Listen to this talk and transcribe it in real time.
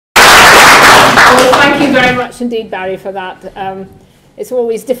Well, thank you very much indeed, Barry, for that. It's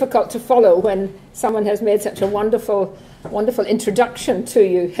always difficult to follow when someone has made such a wonderful introduction to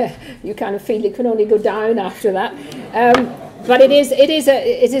you. You kind of feel you can only go down after that. But it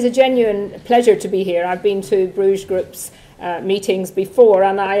is a genuine pleasure to be here. I've been to Bruges Group's meetings before,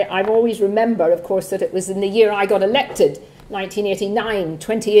 and I've always remembered, of course, that it was in the year I got elected, 1989,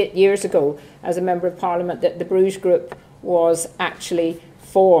 28 years ago, as a Member of Parliament, that the Bruges Group was actually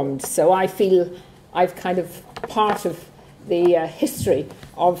formed. So I feel I've kind of part of the history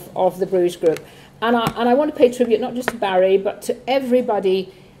of the Bruges Group. And I want to pay tribute not just to Barry, but to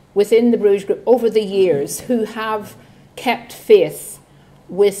everybody within the Bruges Group over the years who have kept faith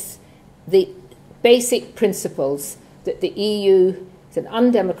with the basic principles that the EU is an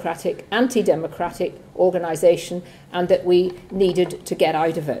undemocratic, anti-democratic organisation and that we needed to get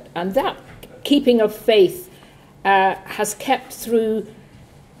out of it. And that keeping of faith has kept through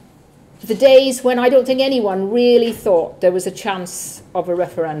the days when I don't think anyone really thought there was a chance of a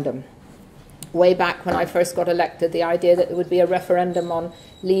referendum. Way back when I first got elected, the idea that there would be a referendum on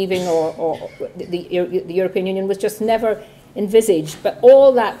leaving or the European Union was just never envisaged. But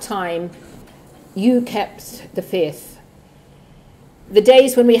all that time, you kept the faith. The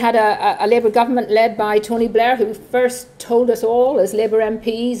days when we had a Labour government led by Tony Blair, who first told us all as Labour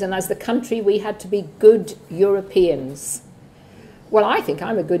MPs and as the country we had to be good Europeans. Well, I think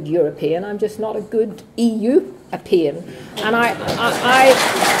I'm a good European. I'm just not a good EU-European. And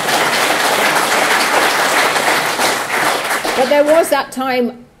but there was that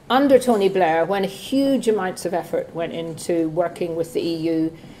time under Tony Blair when huge amounts of effort went into working with the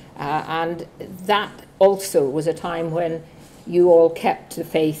EU, and that also was a time when you all kept the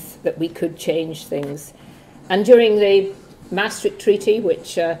faith that we could change things. And during the Maastricht Treaty,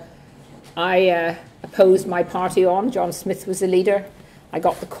 which I opposed my party on, John Smith was the leader, I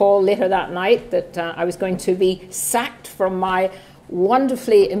got the call later that night that I was going to be sacked from my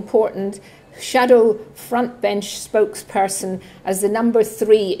wonderfully important shadow front bench spokesperson as the number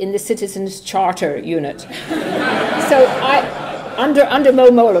 3 in the Citizens Charter unit. So under Mo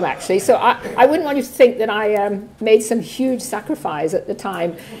Mowlam, actually. So I wouldn't want you to think that I made some huge sacrifice at the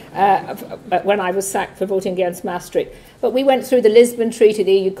time when I was sacked for voting against Maastricht. But we went through the Lisbon Treaty,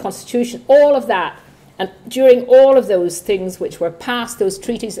 the EU Constitution, all of that. And during all of those things which were passed, those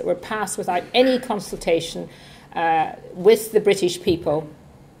treaties that were passed without any consultation with the British people,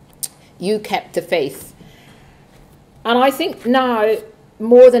 you kept the faith. And I think now,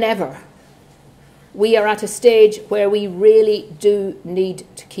 more than ever, we are at a stage where we really do need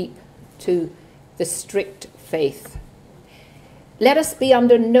to keep to the strict faith. Let us be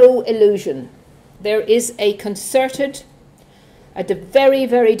under no illusion. There is a concerted, a very,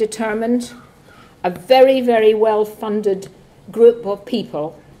 very determined, a very, very well-funded group of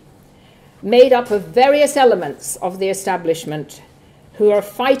people made up of various elements of the establishment who are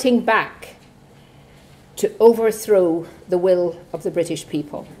fighting back to overthrow the will of the British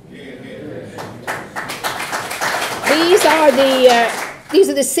people. These are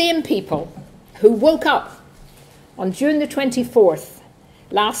the same people who woke up on June the 24th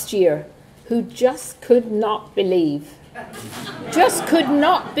last year who just could not believe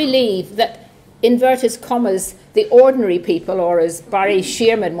that, inverted commas, the ordinary people, or as Barry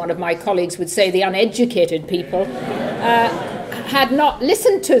Shearman, one of my colleagues, would say, the uneducated people, had not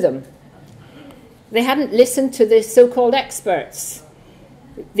listened to them. They hadn't listened to the so-called experts,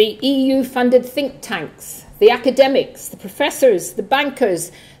 the EU-funded think tanks, the academics, the professors, the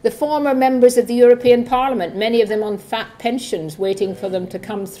bankers, the former members of the European Parliament, many of them on fat pensions waiting for them to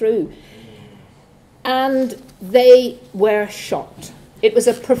come through. And they were shocked. It was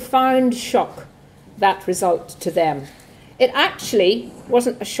a profound shock, that result to them. It actually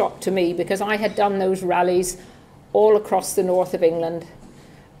wasn't a shock to me because I had done those rallies all across the north of England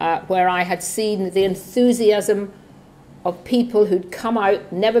where I had seen the enthusiasm of people who'd come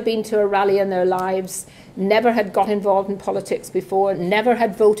out, never been to a rally in their lives, never had got involved in politics before, never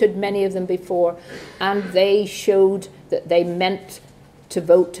had voted, many of them before, and they showed that they meant to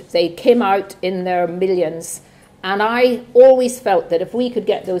vote. They came out in their millions, and I always felt that if we could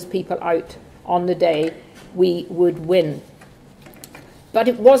get those people out on the day, we would win. But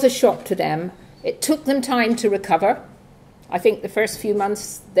it was a shock to them. It took them time to recover. I think the first few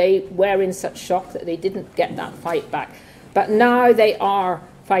months they were in such shock that they didn't get that fight back. But now they are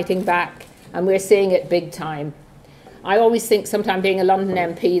fighting back, and we're seeing it big time. I always think, sometime being a London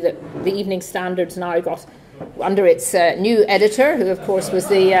MP, that the Evening Standard's now got, under its new editor, who of course was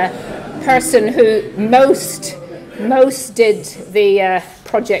the person who most did the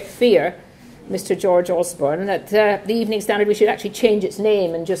Project Fear, Mr. George Osborne, that the Evening Standard, we should actually change its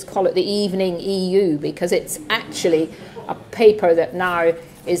name and just call it the Evening EU, because it's actually a paper that now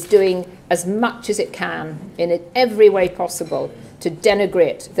is doing as much as it can in every way possible to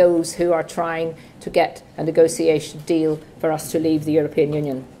denigrate those who are trying to get a negotiation deal for us to leave the European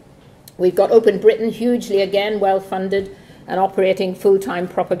Union. We've got Open Britain, hugely again well-funded and operating full-time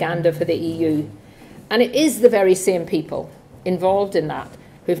propaganda for the EU. And it is the very same people involved in that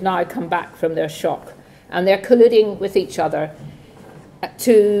who've now come back from their shock. And they're colluding with each other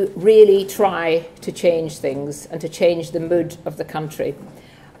to really try to change things and to change the mood of the country.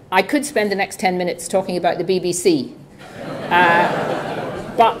 I could spend the next 10 minutes talking about the BBC,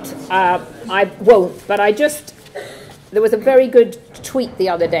 but I won't. But there was a very good tweet the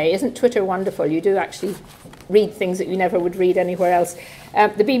other day. Isn't Twitter wonderful? You do actually read things that you never would read anywhere else.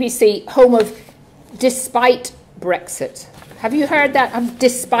 The BBC, home of Despite Brexit. Have you heard that?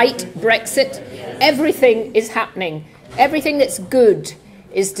 Despite Brexit? Everything is happening. Everything that's good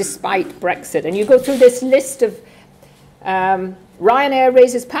is despite Brexit. And you go through this list of Ryanair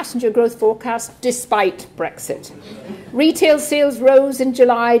raises passenger growth forecast despite Brexit. Retail sales rose in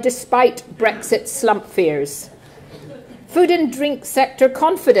July despite Brexit slump fears. Food and drink sector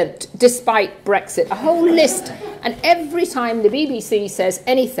confident despite Brexit. A whole list. And every time the BBC says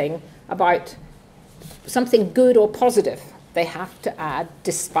anything about something good or positive, they have to add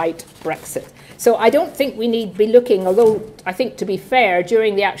despite Brexit. So I don't think we need to be looking, although I think, to be fair,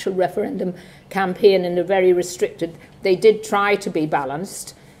 during the actual referendum campaign in a very restricted, they did try to be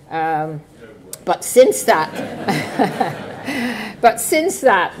balanced. But since that,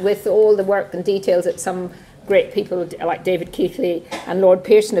 with all the work and details that some great people like David Keighley and Lord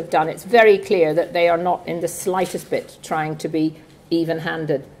Pearson have done, it's very clear that they are not in the slightest bit trying to be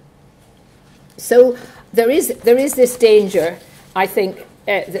even-handed. So there is this danger, I think,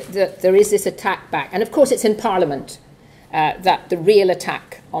 that there is this attack back. And of course it's in Parliament that the real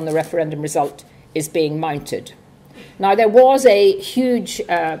attack on the referendum result is being mounted. Now, there was a huge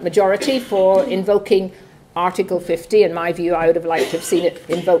majority for invoking Article 50. In my view, I would have liked to have seen it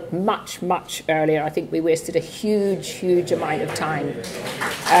invoked much, much earlier. I think we wasted a huge, huge amount of time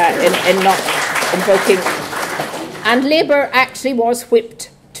in not invoking. And Labour actually was whipped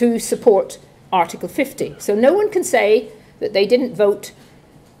to support Article 50. So no one can say that they didn't vote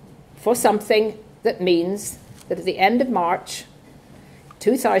for something that means that at the end of March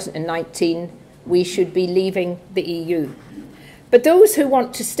 2019, we should be leaving the EU. But those who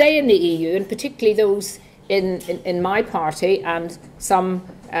want to stay in the EU, and particularly those in my party and some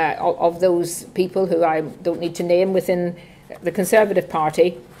of those people who I don't need to name within the Conservative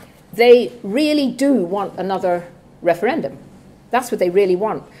Party, they really do want another referendum. That's what they really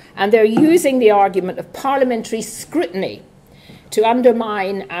want. And they're using the argument of parliamentary scrutiny to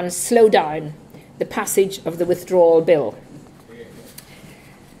undermine and slow down the passage of the withdrawal bill.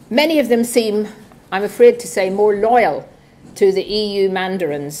 Many of them seem, I'm afraid to say, more loyal to the EU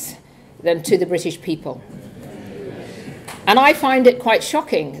mandarins than to the British people. And I find it quite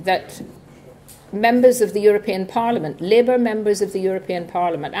shocking that members of the European Parliament, Labour members of the European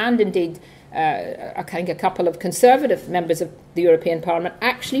Parliament, and indeed I think a couple of Conservative members of the European Parliament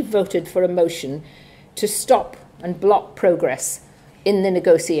actually voted for a motion to stop and block progress in the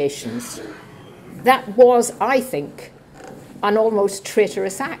negotiations. That was, I think, an almost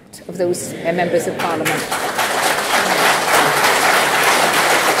traitorous act of those members of Parliament.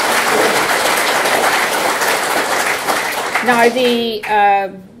 Now,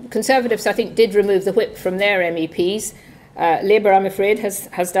 the Conservatives, I think, did remove the whip from their MEPs. Labour, I'm afraid,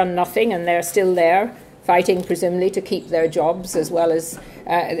 has done nothing, and they're still there, fighting presumably to keep their jobs as well as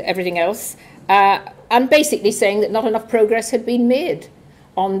everything else, and basically saying that not enough progress had been made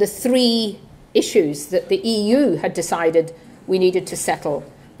on the three issues that the EU had decided we needed to settle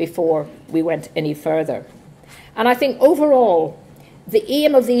before we went any further. And I think overall, the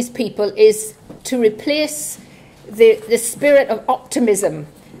aim of these people is to replace the spirit of optimism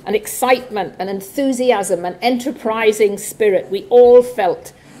and excitement and enthusiasm and enterprising spirit we all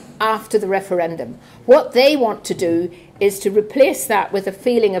felt after the referendum. What they want to do is to replace that with a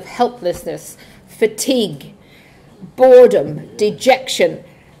feeling of helplessness, fatigue, boredom, dejection,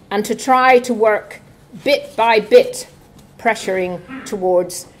 and to try to work bit by bit, pressuring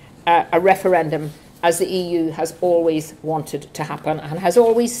towards a referendum as the EU has always wanted to happen and has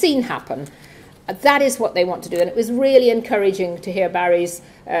always seen happen. That is what they want to do. And it was really encouraging to hear Barry's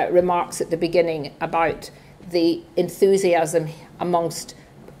remarks at the beginning about the enthusiasm amongst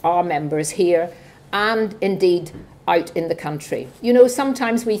our members here and indeed out in the country. You know,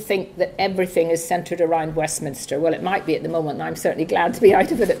 sometimes we think that everything is centred around Westminster. Well, it might be at the moment, and I'm certainly glad to be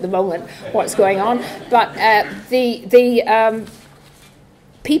out of it at the moment, what's going on. But the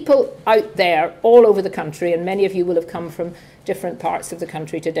people out there all over the country, and many of you will have come from different parts of the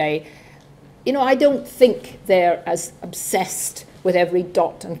country today, you know, I don't think they're as obsessed with every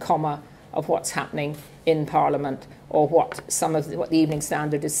dot and comma of what's happening in Parliament, or what the Evening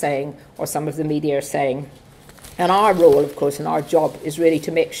Standard is saying, or some of the media are saying. And our role, of course, and our job is really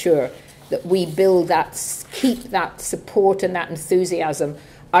to make sure that we build that, keep that support and that enthusiasm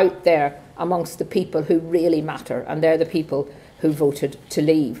out there amongst the people who really matter, and they're the people who voted to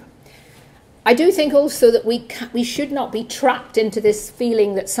leave. I do think also that we should not be trapped into this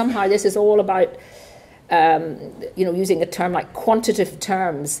feeling that somehow this is all about, you know, using a term like quantitative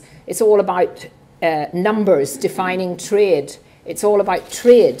terms. It's all about numbers defining trade. It's all about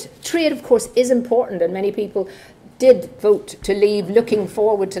trade. Trade, of course, is important, and many people did vote to leave looking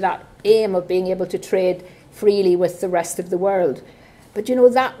forward to that aim of being able to trade freely with the rest of the world. But, you know,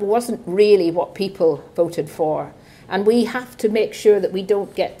 that wasn't really what people voted for. And we have to make sure that we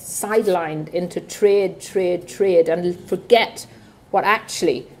don't get sidelined into trade, trade, trade, and forget what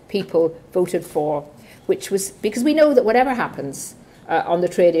actually people voted for, which was, because we know that whatever happens on the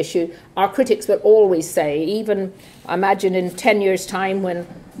trade issue, our critics will always say, even imagine in 10 years' time when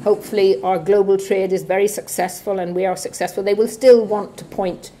hopefully our global trade is very successful and we are successful, they will still want to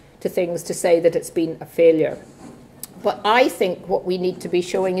point to things to say that it's been a failure. But I think what we need to be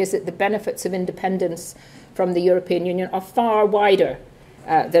showing is that the benefits of independence from the European Union are far wider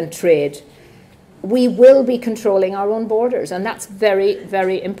than trade. We will be controlling our own borders, and that's very,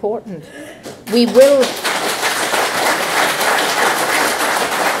 very important. We will...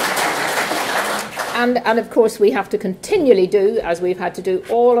 And of course, we have to continually do, as we've had to do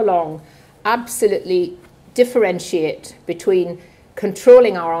all along, absolutely differentiate between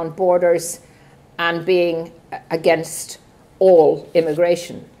controlling our own borders and being against all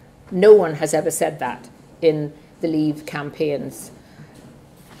immigration. No one has ever said that in the Leave campaigns.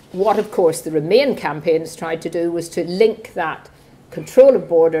 What, of course, the Remain campaigns tried to do was to link that control of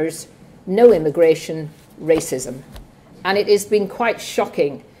borders, no immigration, racism. And it has been quite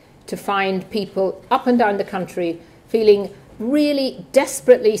shocking to find people up and down the country feeling really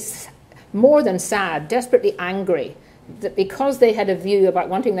desperately, more than sad, desperately angry, that because they had a view about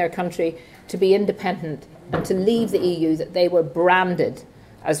wanting their country to be independent and to leave the EU, that they were branded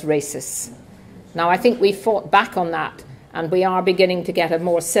as racists. Now, I think we fought back on that, and we are beginning to get a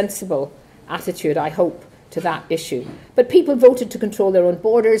more sensible attitude, I hope, to that issue. But people voted to control their own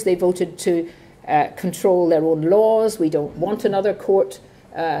borders. They voted to control their own laws. We don't want another court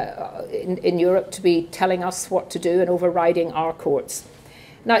in Europe to be telling us what to do and overriding our courts.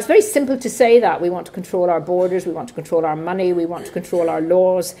 Now, it's very simple to say that. We want to control our borders, we want to control our money, we want to control our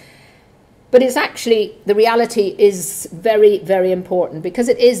laws. But it's actually, the reality is very, very important, because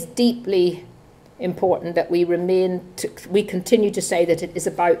it is deeply important that we we continue to say that it is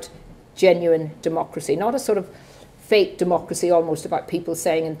about genuine democracy, not a sort of fake democracy almost about people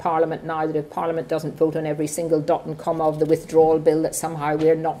saying in Parliament now that if Parliament doesn't vote on every single dot and comma of the withdrawal bill that somehow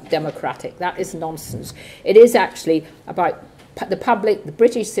we're not democratic. That is nonsense. It is actually about the public, the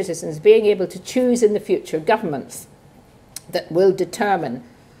British citizens, being able to choose in the future governments that will determine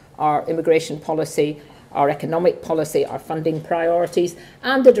our immigration policy, our economic policy, our funding priorities,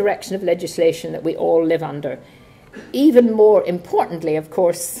 and the direction of legislation that we all live under. Even more importantly, of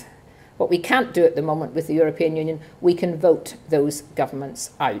course, what we can't do at the moment with the European Union, we can vote those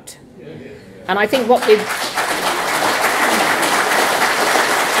governments out. And I think what we've...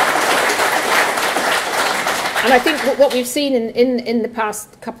 And I think what we've seen in the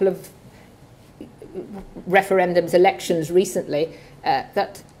past couple of referendums, elections recently,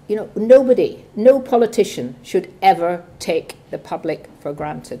 that, you know, nobody, no politician should ever take the public for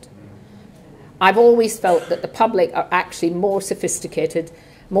granted. I've always felt that the public are actually more sophisticated,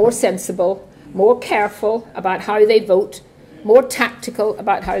 more sensible, more careful about how they vote, more tactical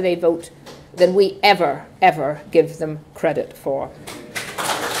about how they vote than we ever give them credit for.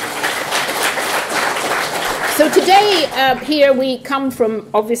 So today, here we come from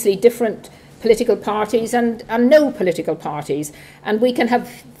obviously different political parties and no political parties, and we can have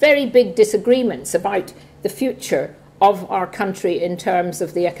very big disagreements about the future of our country in terms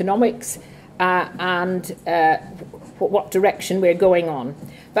of the economics and what direction we're going on.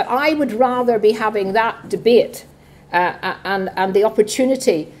 But I would rather be having that debate and the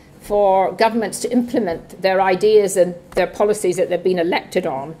opportunity for governments to implement their ideas and their policies that they've been elected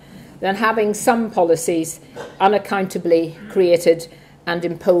on than having some policies unaccountably created and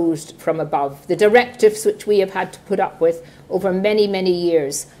imposed from above. The directives which we have had to put up with over many, many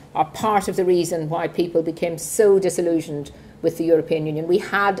years are part of the reason why people became so disillusioned with the European Union. We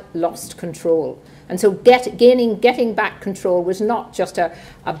had lost control. And so getting back control was not just a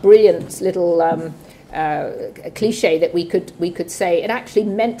brilliant little cliche that we could say. It actually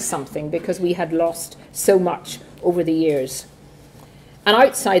meant something because we had lost so much over the years. And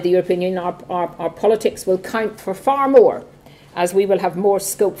outside the European Union, our politics will count for far more, as we will have more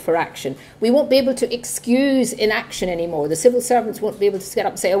scope for action. We won't be able to excuse inaction anymore. The civil servants won't be able to get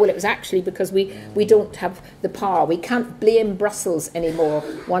up and say, oh, well, it was actually because we don't have the power. We can't blame Brussels anymore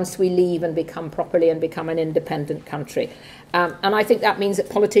once we leave and become an independent country. And I think that means that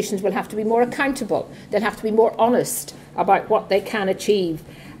politicians will have to be more accountable. They'll have to be more honest about what they can achieve.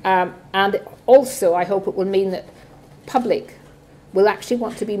 And also, I hope it will mean that public will actually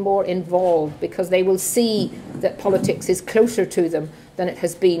want to be more involved because they will see that politics is closer to them than it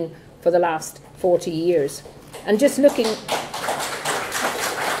has been for the last 40 years. And just looking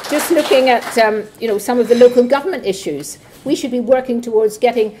at some of the local government issues, we should be working towards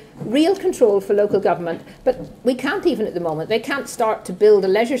getting real control for local government, but we can't even at the moment. They can't start to build a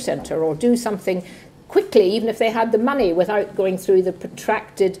leisure centre or do something quickly, even if they had the money, without going through the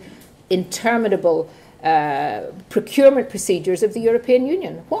protracted, interminable procurement procedures of the European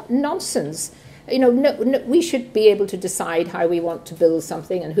Union. What nonsense. We should be able to decide how we want to build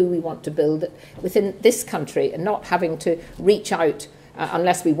something and who we want to build it within this country and not having to reach out,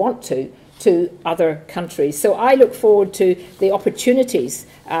 unless we want to other countries. So I look forward to the opportunities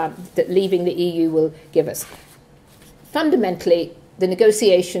that leaving the EU will give us. Fundamentally, the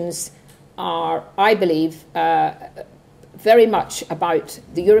negotiations are, I believe, very much about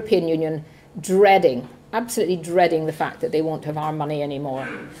the European Union absolutely dreading the fact that they won't have our money anymore.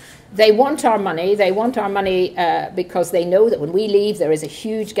 They want our money. They want our money because they know that when we leave, there is a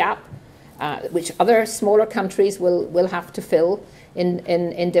huge gap, which other smaller countries will have to fill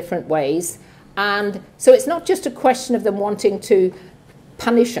in different ways. And so it's not just a question of them wanting to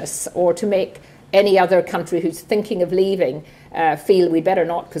punish us or to make any other country who's thinking of leaving feel we better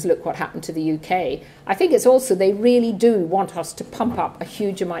not because look what happened to the UK. I think it's also they really do want us to pump up a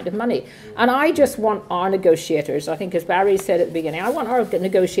huge amount of money. And I just want our negotiators, I think as Barry said at the beginning, I want our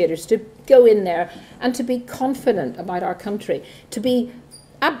negotiators to go in there and to be confident about our country, to be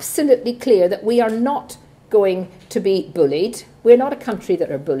absolutely clear that we are not going to be bullied. We're not a country that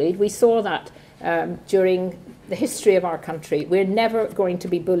are bullied. We saw that during the history of our country. We're never going to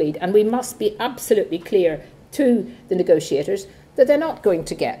be bullied, and we must be absolutely clear to the negotiators that they're not going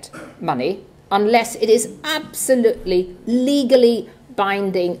to get money unless it is absolutely legally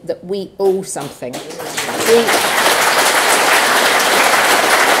binding that we owe something.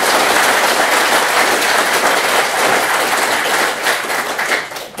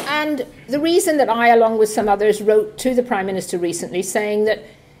 And the reason that I, along with some others, wrote to the Prime Minister recently saying that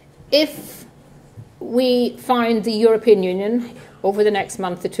if we find the European Union over the next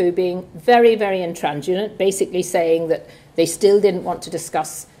month or two being very, very intransigent, basically saying that they still didn't want to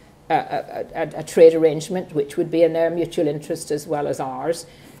discuss a trade arrangement which would be in their mutual interest as well as ours,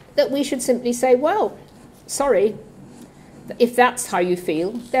 that we should simply say, well, sorry, if that's how you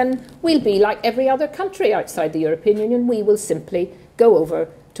feel, then we'll be like every other country outside the European Union. We will simply go over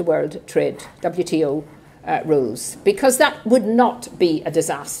to World Trade, WTO, rules, because that would not be a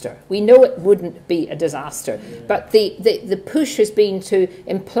disaster. We know it wouldn't be a disaster, but the push has been to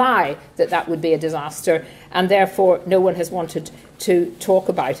imply that that would be a disaster, and therefore no one has wanted to talk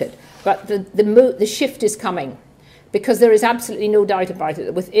about it. But the shift is coming, because there is absolutely no doubt about it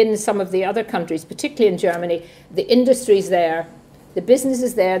that within some of the other countries, particularly in Germany, the industry's there, the business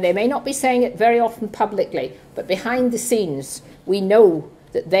is there. They may not be saying it very often publicly, but behind the scenes we know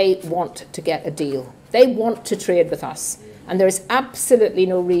that they want to get a deal. They want to trade with us, and there is absolutely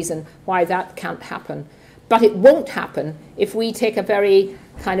no reason why that can't happen. But it won't happen if we take a very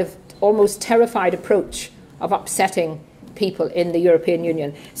kind of almost terrified approach of upsetting people in the European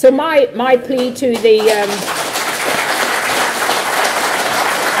Union. So my plea to the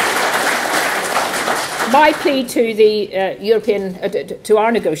to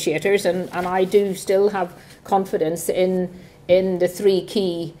our negotiators, and I do still have confidence in the three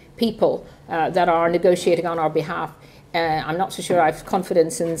key people that are negotiating on our behalf. I'm not so sure I have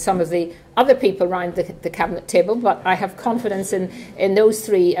confidence in some of the other people around the cabinet table, but I have confidence in those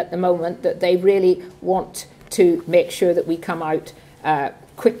three at the moment that they really want to make sure that we come out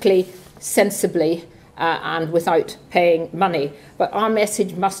quickly, sensibly, and without paying money. But our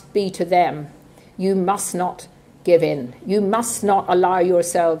message must be to them: you must not give in. You must not allow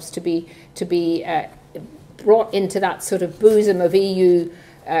yourselves to be brought into that sort of bosom of EU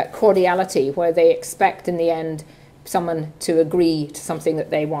cordiality where they expect in the end someone to agree to something that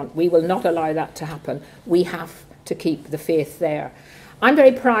they want. We will not allow that to happen. We have to keep the faith there. I'm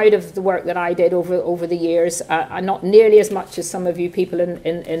very proud of the work that I did over the years, not nearly as much as some of you people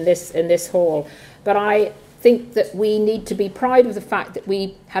in this hall, but I think that we need to be proud of the fact that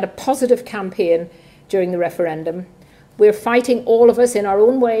we had a positive campaign during the referendum. We're fighting, all of us, in our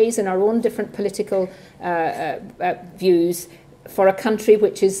own ways, in our own different political views, for a country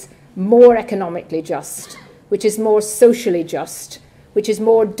which is more economically just, which is more socially just, which is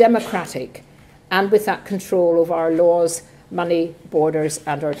more democratic, and with that control over our laws, money, borders,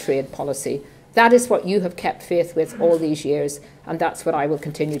 and our trade policy. That is what you have kept faith with all these years, and that's what I will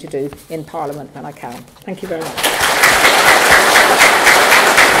continue to do in Parliament when I can. Thank you very much.